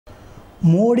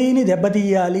మోడీని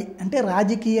దెబ్బతీయాలి అంటే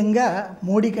రాజకీయంగా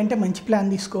మోడీ కంటే మంచి ప్లాన్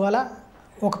తీసుకోవాలా,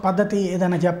 ఒక పద్ధతి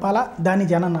ఏదైనా చెప్పాలా, దాన్ని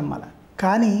జనం నమ్మాలా.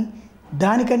 కానీ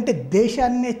దానికంటే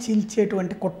దేశాన్నే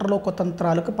చీల్చేటువంటి కుట్రలో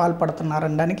కుతంత్రాలకు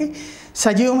పాల్పడుతున్నారనడానికి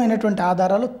సజీవమైనటువంటి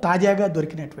ఆధారాలు తాజాగా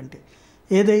దొరికినటువంటి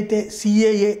ఏదైతే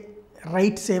సిఏఏ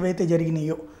రైట్స్ ఏవైతే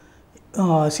జరిగినాయో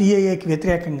సిఏఏకి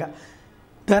వ్యతిరేకంగా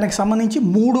దానికి సంబంధించి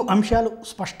 3 అంశాలు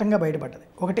స్పష్టంగా బయటపడ్డాయి.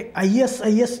 ఒకటి,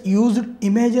 ISIS used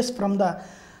images from the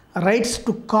rights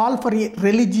to call for a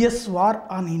religious war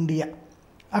on India.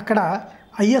 అక్కడ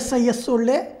ఐఎస్ఐఎస్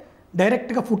వాళ్ళే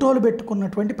డైరెక్ట్గా ఫోటోలు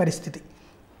పెట్టుకున్నటువంటి పరిస్థితి.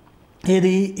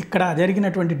 ఏది ఇక్కడ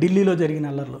జరిగినటువంటి ఢిల్లీలో జరిగిన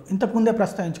అల్లర్లో ఇంతకుముందే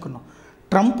ప్రస్తావించుకున్నాం.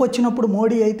 ట్రంప్ వచ్చినప్పుడు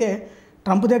మోడీ అయితే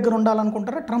ట్రంప్ దగ్గర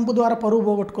ఉండాలనుకుంటారా, ట్రంప్ ద్వారా పరువు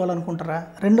పోగొట్టుకోవాలనుకుంటారా?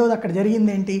 రెండవది, అక్కడ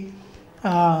జరిగింది ఏంటి,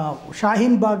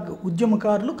 షాహీన్ బాగ్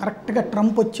ఉద్యమకారులు కరెక్ట్గా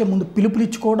ట్రంప్ వచ్చే ముందు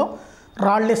పిలుపునిచ్చుకోవడం,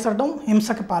 రాళ్ళెసరడం,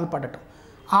 హింసకి పాల్పడటం.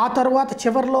 ఆ తర్వాత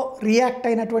చివరిలో రియాక్ట్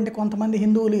అయినటువంటి కొంతమంది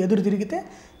హిందువులు ఎదురు తిరిగితే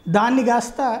దాన్ని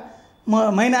కాస్త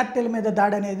మైనార్టీల మీద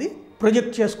దాడి అనేది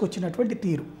ప్రొజెక్ట్ చేసుకొచ్చినటువంటి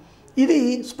తీరు. ఇది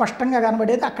స్పష్టంగా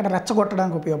కనబడేది. అక్కడ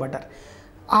రెచ్చగొట్టడానికి ఉపయోగపడ్డారు.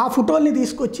 ఆ ఫోటోల్ని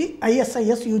తీసుకొచ్చి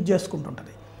ఐఎస్ఐఎస్ యూజ్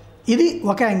చేసుకుంటుంటుంది. ఇది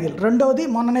ఒక యాంగిల్. రెండవది,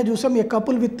 మొన్ననే చూసాం, a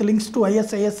couple with links to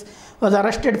ISIS was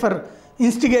arrested for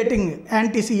instigating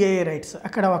anti CAA rights.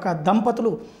 అక్కడ ఒక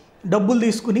దంపతులు డబ్బులు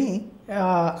తీసుకుని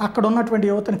అక్కడ ఉన్నటువంటి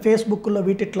యువతని ఫేస్బుక్లో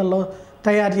వీటిట్లలో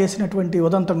తయారు చేసినటువంటి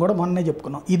ఉదంతం కూడా మొన్నే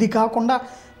చెప్పుకున్నాం. ఇది కాకుండా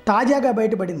తాజాగా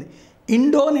బయటపడింది,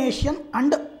 Indonesian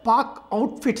and Pak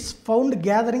outfits found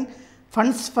gathering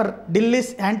funds for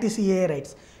Delhi's anti CAA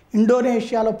rights.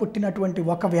 ఇండోనేషియాలో పుట్టినటువంటి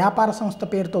ఒక వ్యాపార సంస్థ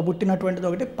పేరుతో పుట్టినటువంటిది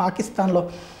ఒకటి, పాకిస్తాన్లో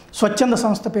స్వచ్ఛంద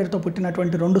సంస్థ పేరుతో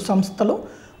పుట్టినటువంటి 2 సంస్థలు,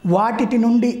 వాటి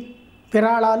నుండి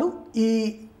విరాళాలు ఈ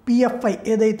పిఎఫ్ఐ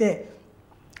ఏదైతే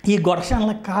ఈ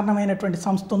ఘర్షణలకు కారణమైనటువంటి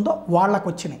సంస్థ ఉందో వాళ్ళకు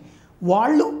వచ్చినాయి.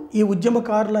 వాళ్ళు ఈ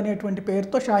ఉద్యమకారులు అనేటువంటి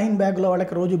పేరుతో షాహీన్ బ్యాగ్లో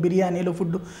వాళ్ళకి రోజు బిర్యానీలు,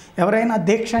 ఫుడ్, ఎవరైనా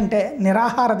దీక్ష అంటే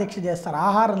నిరాహార దీక్ష చేస్తారు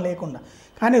ఆహారం లేకుండా.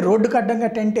 కానీ రోడ్డుకు అడ్డంగా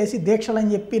టెంట్ వేసి దీక్షలు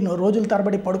అని చెప్పి రోజుల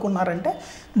తరబడి పడుకున్నారంటే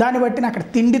దాన్ని బట్టి అక్కడ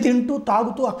తిండి తింటూ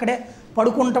తాగుతూ అక్కడే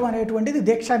పడుకుంటాం అనేటువంటిది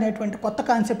దీక్ష అనేటువంటి కొత్త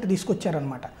కాన్సెప్ట్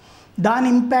తీసుకొచ్చారనమాట. దాని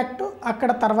ఇంపాక్ట్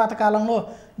అక్కడ తర్వాత కాలంలో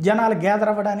జనాలు గ్యాదర్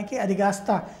అవ్వడానికి, అది కాస్త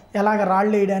ఎలాగ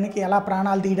రాళ్ళు వేయడానికి, ఎలా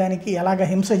ప్రాణాలు తీయడానికి, ఎలాగ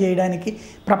హింస చేయడానికి,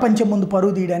 ప్రపంచం ముందు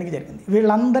పరువు తీయడానికి జరిగింది.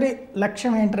 వీళ్ళందరి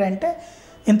లక్ష్యం ఏంటంటే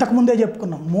ఇంతకుముందే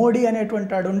చెప్పుకున్నాం, మోడీ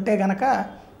అనేటువంటి వాడు ఉంటే గనక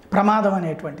ప్రమాదం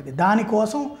అనేటువంటిది.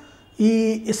 దానికోసం ఈ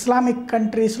ఇస్లామిక్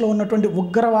కంట్రీస్లో ఉన్నటువంటి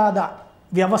ఉగ్రవాద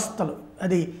వ్యవస్థలు,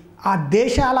 అది ఆ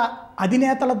దేశాల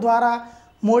అధినేతల ద్వారా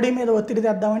మోడీ మీద ఒత్తిడి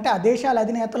తెద్దామంటే ఆ దేశాల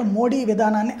అధినేతలు మోడీ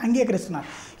విధానాన్ని అంగీకరిస్తున్నారు.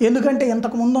 ఎందుకంటే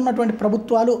ఇంతకుముందు ఉన్నటువంటి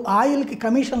ప్రభుత్వాలు ఆయిల్కి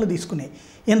కమిషన్లు తీసుకునేవి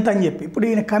ఎంత అని చెప్పి. ఇప్పుడు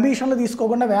ఈయన కమిషన్లు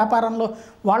తీసుకోకుండా వ్యాపారంలో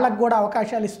వాళ్ళకు కూడా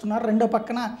అవకాశాలు ఇస్తున్నారు. రెండో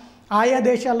పక్కన ఆయా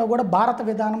దేశాల్లో కూడా భారత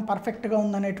విధానం పర్ఫెక్ట్గా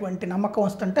ఉందనేటువంటి నమ్మకం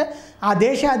వస్తుంటే ఆ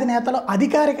దేశ అధినేతలు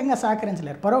అధికారికంగా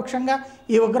సహకరించలేరు. పరోక్షంగా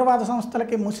ఈ ఉగ్రవాద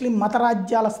సంస్థలకి ముస్లిం మత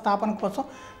రాజ్యాల స్థాపన కోసం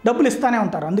డబ్బులు ఇస్తూనే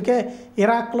ఉంటారు. అందుకే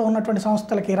ఇరాక్లో ఉన్నటువంటి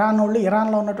సంస్థలకి ఇరాన్ వాళ్ళు,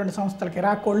 ఇరాన్లో ఉన్నటువంటి సంస్థలకి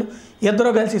ఇరాక్ వాళ్ళు,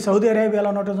 ఇద్దరు కలిసి సౌదీ అరేబియాలో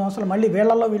ఉన్నటువంటి సంస్థలు మళ్ళీ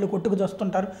వీళ్ళల్లో వీళ్ళు కొట్టుకు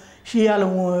చేస్తుంటారు. షియాలు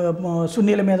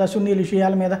సున్నీల మీద, సున్నీలు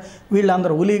షియాల మీద,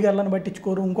 వీళ్ళందరూ ఉలీగర్లను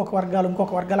పట్టించుకోరు. ఇంకొక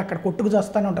వర్గాలు అక్కడ కొట్టుకు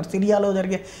చేస్తూనే ఉంటారు. సిరియాలో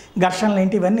జరిగే ఘర్షణలు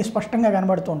ఏంటి, ఇవన్నీ స్పష్టంగా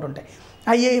కనబడుతూ ఉంటుంటాయి.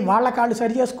 అయ్యి వాళ్ళ కాళ్ళు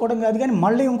సరి చేసుకోవడం కాదు, కానీ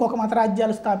మళ్ళీ ఇంకొక మత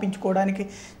రాజ్యాలు స్థాపించుకోవడానికి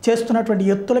చేస్తున్నటువంటి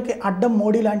ఎత్తులకి అడ్డం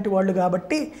మోడీ లాంటి వాళ్ళు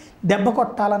కాబట్టి దెబ్బ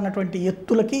కొట్టాలన్నటువంటి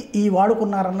ఎత్తులకి ఈ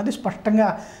వాడుకున్నారన్నది స్పష్టంగా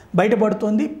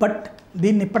బయటపడుతోంది. బట్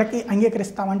దీన్ని ఇప్పటికీ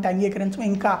అంగీకరిస్తామంటే అంగీకరించం.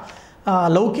 ఇంకా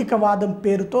లౌకికవాదం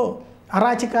పేరుతో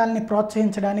అరాచకాల్ని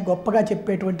ప్రోత్సహించడానికి గొప్పగా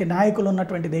చెప్పేటువంటి నాయకులు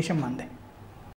ఉన్నటువంటి దేశం మందే.